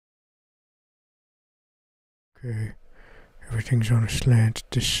Okay, everything's on a slant.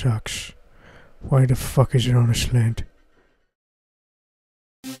 This sucks. Why the fuck is it on a slant?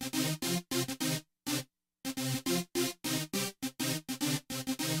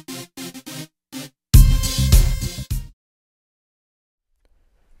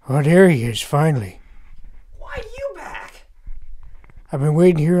 Oh, there he is, finally. Why are you back? I've been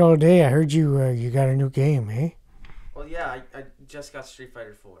waiting here all day. I heard you got a new game, eh? Well, yeah, I just got Street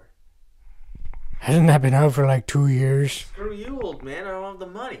Fighter 4. Hasn't that been out for like 2 years? Screw you, old man. I don't have the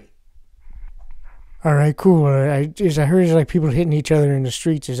money. Alright, cool. I heard it's like people hitting each other in the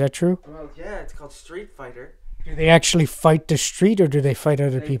streets. Is that true? Well, yeah, it's called Street Fighter. Do they actually fight the street or do they fight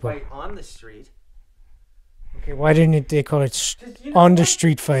other people? They fight on the street. Okay, why didn't they call it You know on the what?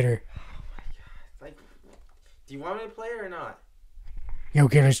 Street Fighter? Oh my god. Like, do you want me to play or not? Yeah,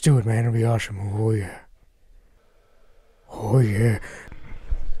 okay, let's do it, man. It'll be awesome. Oh, yeah. Oh, yeah.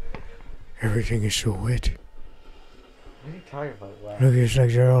 Everything is so wet. What are you talking about? Wow. Look, it's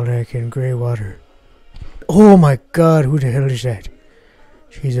like they're all like in grey water. Oh my god, who the hell is that?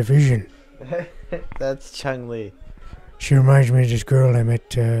 She's a vision. That's Chun-Li. She reminds me of this girl I met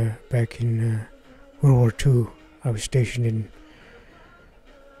back in World War II. I was stationed in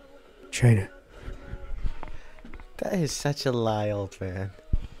China. That is such a lie, old man.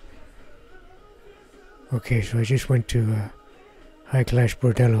 Okay, so I just went to high-class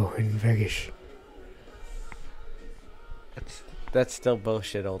bordello in Vegas. That's still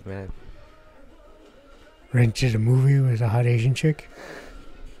bullshit, old man. Rented a movie with a hot Asian chick.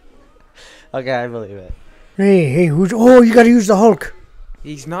 Okay, I believe it. Hey, who's... Oh, you gotta use the Hulk.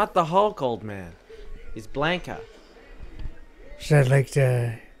 He's not the Hulk, old man. He's Blanca. Is that like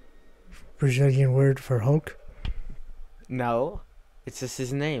the Brazilian word for Hulk? No. It's just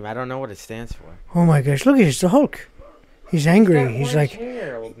his name. I don't know what it stands for. Oh my gosh, look at this, the Hulk. He's angry. He's like...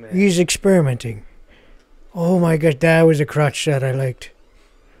 Hair, old man. He's experimenting. Oh my god, that was a crotch shot I liked.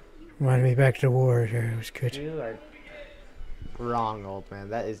 Reminded me back to the war there. It was good. You are wrong, old man.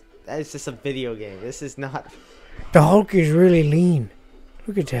 That is just a video game. This is not... The Hulk is really lean.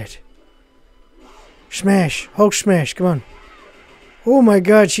 Look at that. Smash. Hulk smash. Come on. Oh my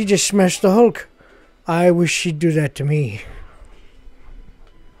god, she just smashed the Hulk. I wish she'd do that to me.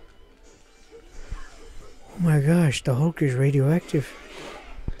 Oh my gosh, the Hulk is radioactive.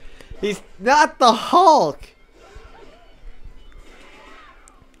 He's not the Hulk!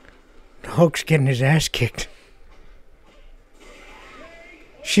 The Hulk's getting his ass kicked.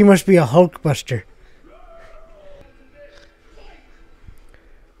 She must be a Hulk buster.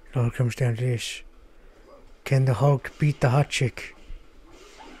 It all comes down to this. Can the Hulk beat the hot chick?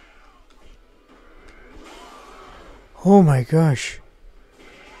 Oh my gosh.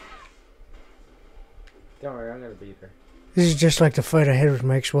 Don't worry, I'm gonna beat her. This is just like the fight I had with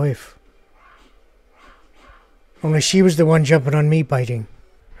my ex-wife. Only she was the one jumping on me biting.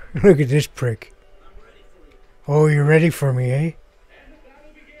 Look at this prick. Oh, you're ready for me, eh?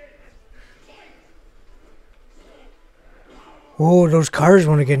 Oh, those cars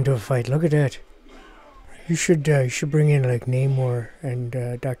want to get into a fight. Look at that. You should bring in like Namor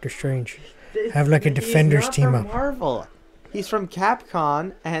and Doctor Strange. Have like a Defenders team up. He's not from Marvel. He's from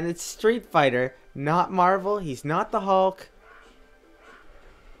Capcom, and it's Street Fighter, not Marvel. He's not the Hulk.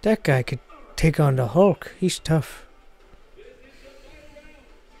 That guy could take on the Hulk. He's tough.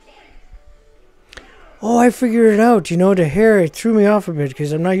 Oh, I figured it out. You know, the hair, it threw me off a bit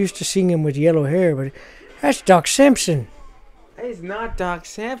because I'm not used to seeing him with yellow hair, but that's Doc Samson. That is not Doc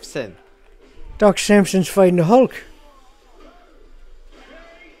Samson. Doc Samson's fighting the Hulk.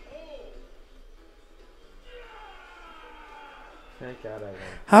 Thank God I won.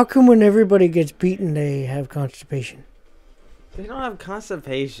 How come when everybody gets beaten, they have constipation? They don't have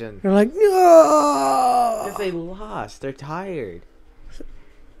constipation. They're like, no! Because they lost. They're tired.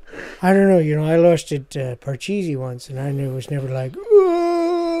 I don't know, you know, I lost it Parcheesi once, and I knew it was never like,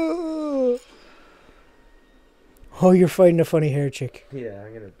 oh, you're fighting a funny hair chick. Yeah,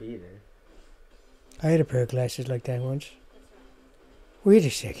 I'm gonna beat her. I had a pair of glasses like that once. Wait a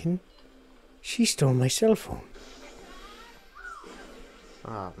second. She stole my cell phone.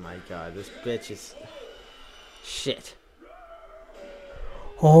 Oh my god, this bitch is... Shit.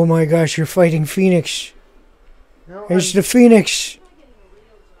 Oh my gosh, you're fighting Phoenix. No, It's the Phoenix.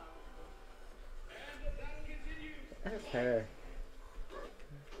 Okay.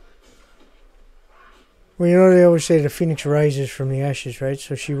 Well, you know, they always say the Phoenix rises from the ashes, right?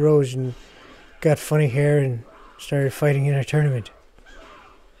 So she rose and got funny hair and started fighting in a tournament.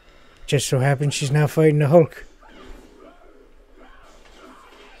 Just so happens she's now fighting the Hulk.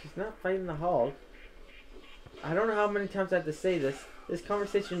 She's not fighting the Hulk. I don't know how many times I have to say this. This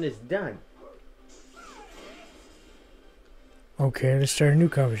conversation is done. Okay, let's start a new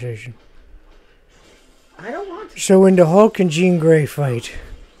conversation. I don't want to. So when the Hulk and Jean Grey fight,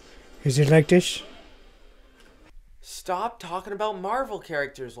 is it like this? Stop talking about Marvel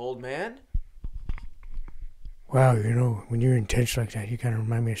characters, old man. Wow, you know, when you're intense like that, you kind of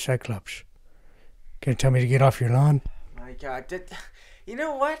remind me of Cyclops. Can you tell me to get off your lawn? My God, you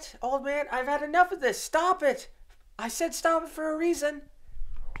know what, old man? I've had enough of this. Stop it. I said stop it for a reason.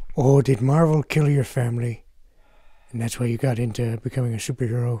 Oh, did Marvel kill your family? And that's why you got into becoming a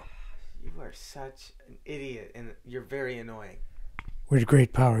superhero? You are such an idiot, and you're very annoying. With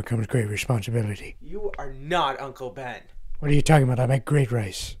great power comes great responsibility. You are not Uncle Ben. What are you talking about? I make great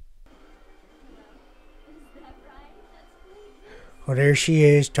rice. Oh, there she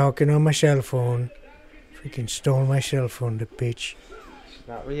is, talking on my cell phone. Freaking stole my cell phone, the bitch. She's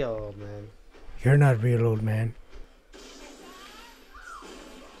not real, old man. You're not real, old man.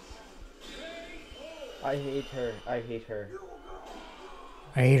 I hate her. I hate her.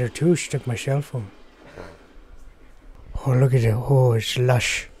 I hate her too, she took my cell phone. Oh, look at it. Oh, it's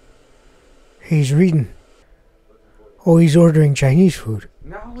lush. He's reading. Oh, he's ordering Chinese food.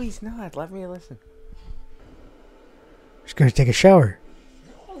 No, he's not. Let me listen. He's gonna take a shower.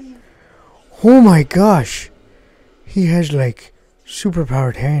 Oh my gosh. He has like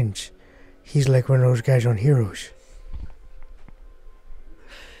superpowered hands. He's like one of those guys on Heroes.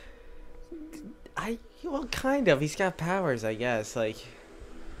 Well, kind of. He's got powers, I guess. Like,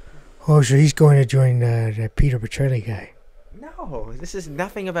 Oh, so he's going to join the Peter Petrelli guy. no, this is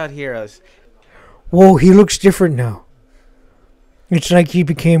nothing about heroes. Whoa, he looks different now. It's like he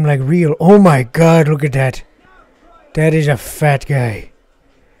became like real. Oh my god, look at that. That is a fat guy.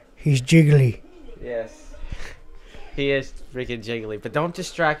 He's jiggly. Yes. He is freaking jiggly. But don't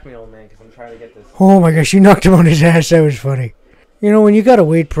distract me, old man, because I'm trying to get this. Oh my gosh, you knocked him on his ass. That was funny. You know, when you got a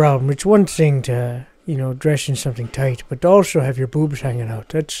weight problem, it's one thing to, you know, dress in something tight, but to also have your boobs hanging out.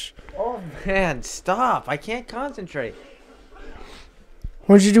 That's... Oh, man, stop. I can't concentrate.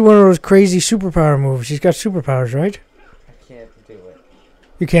 Why don't you do one of those crazy superpower moves? He's got superpowers, right? I can't do it.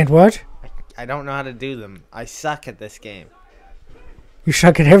 You can't what? I don't know how to do them. I suck at this game. You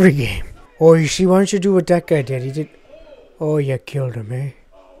suck at every game. Oh, you see, why don't you do what that guy did? He did... Oh, you killed him, eh?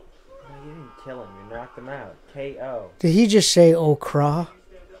 No, you didn't kill him. You knocked him out. KO. Did he just say, oh, craw?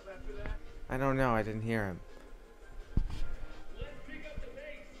 I don't know. I didn't hear him.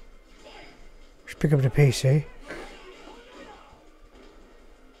 Let's pick up the pace, eh?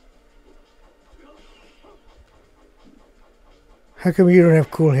 How come you don't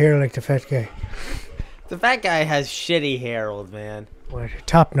have cool hair like the fat guy? The fat guy has shitty hair, old man. What?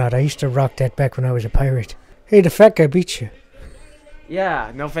 Top knot. I used to rock that back when I was a pirate. Hey, the fat guy beat you.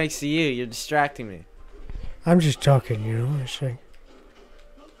 Yeah, no thanks to you. You're distracting me. I'm just talking, you know. It's like...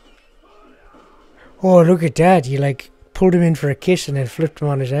 Oh, look at that. You, like, pulled him in for a kiss and then flipped him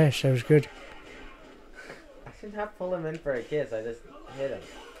on his ass. That was good. I should not pull him in for a kiss. I just hit him.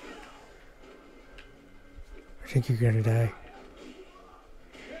 I think you're gonna die.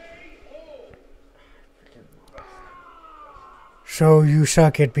 So you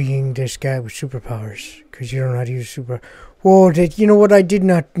suck at being this guy with superpowers because you don't know how to use super. Whoa! You know what? I did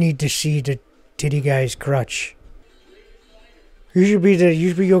not need to see the titty guy's crotch. You should be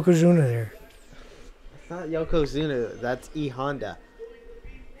Yokozuna there. It's not Yokozuna. That's E Honda.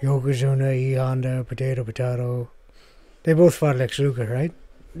 Yokozuna, E Honda, potato. They both fought Lex Luger, right?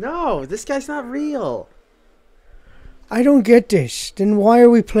 No, this guy's not real. I don't get this. Then why are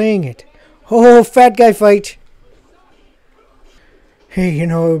we playing it? Oh, fat guy fight. Hey, you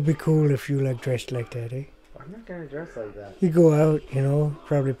know, it would be cool if you, like, dressed like that, eh? I'm not gonna dress like that. You go out, you know,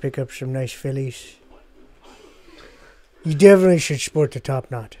 probably pick up some nice fillies. You definitely should sport the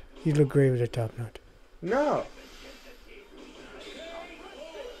top knot. You look great with a top knot. No.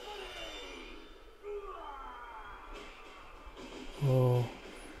 Oh.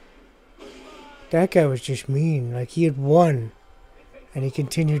 That guy was just mean. Like, he had won, and he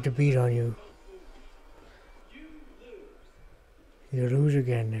continued to beat on you. You lose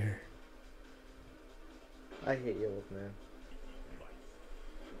again there. I hate you, old man.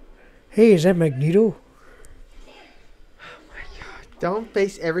 Hey, is that Magneto? Don't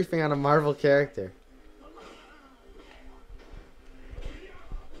base everything on a Marvel character.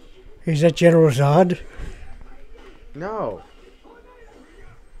 Is that General Zod? No.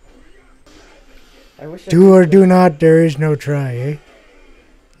 I wish I Do could or do not, there is no try, eh?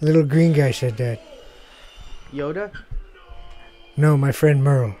 Little green guy said that. Yoda? No, my friend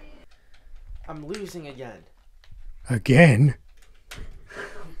Merle. I'm losing again. Again?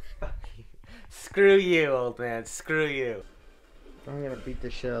 Screw you, old man. Screw you. I'm gonna beat the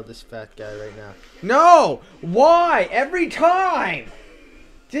shit out of this fat guy right now. No! Why? Every time!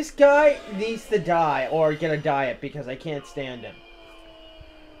 This guy needs to die or get a diet because I can't stand him.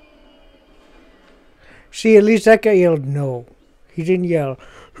 See, at least that guy yelled no. He didn't yell.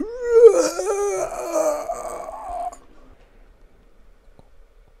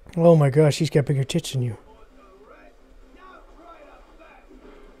 Oh my gosh, he's got bigger tits than you.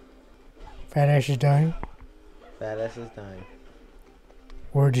 Fat Ash is dying. Fat ass is dying.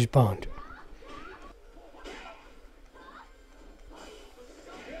 Word is bond.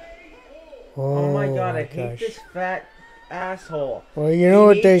 Oh my god, I gosh. hate this fat asshole. Well, you know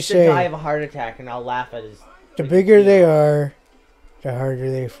what they He needs to die say. of a heart attack and I'll laugh at his... The bigger they are, the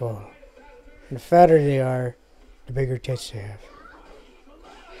harder they fall. And the fatter they are, the bigger tits they have.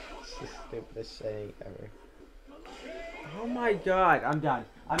 It's the stupidest saying ever. Oh my god, I'm done.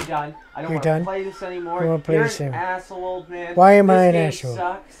 I'm done. I don't You're want to done? play this anymore. You wanna play You're this an anymore? asshole, old man. Why am I an This asshole? game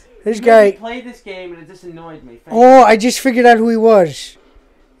sucks. This You made me guy... play this game and it just annoyed me. Thank Oh, I just figured out who he was.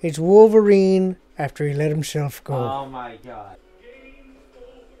 It's Wolverine after he let himself you. go. Oh my god.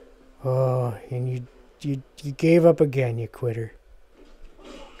 Oh, and you gave up again, you quitter.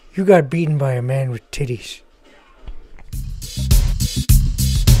 You got beaten by a man with titties.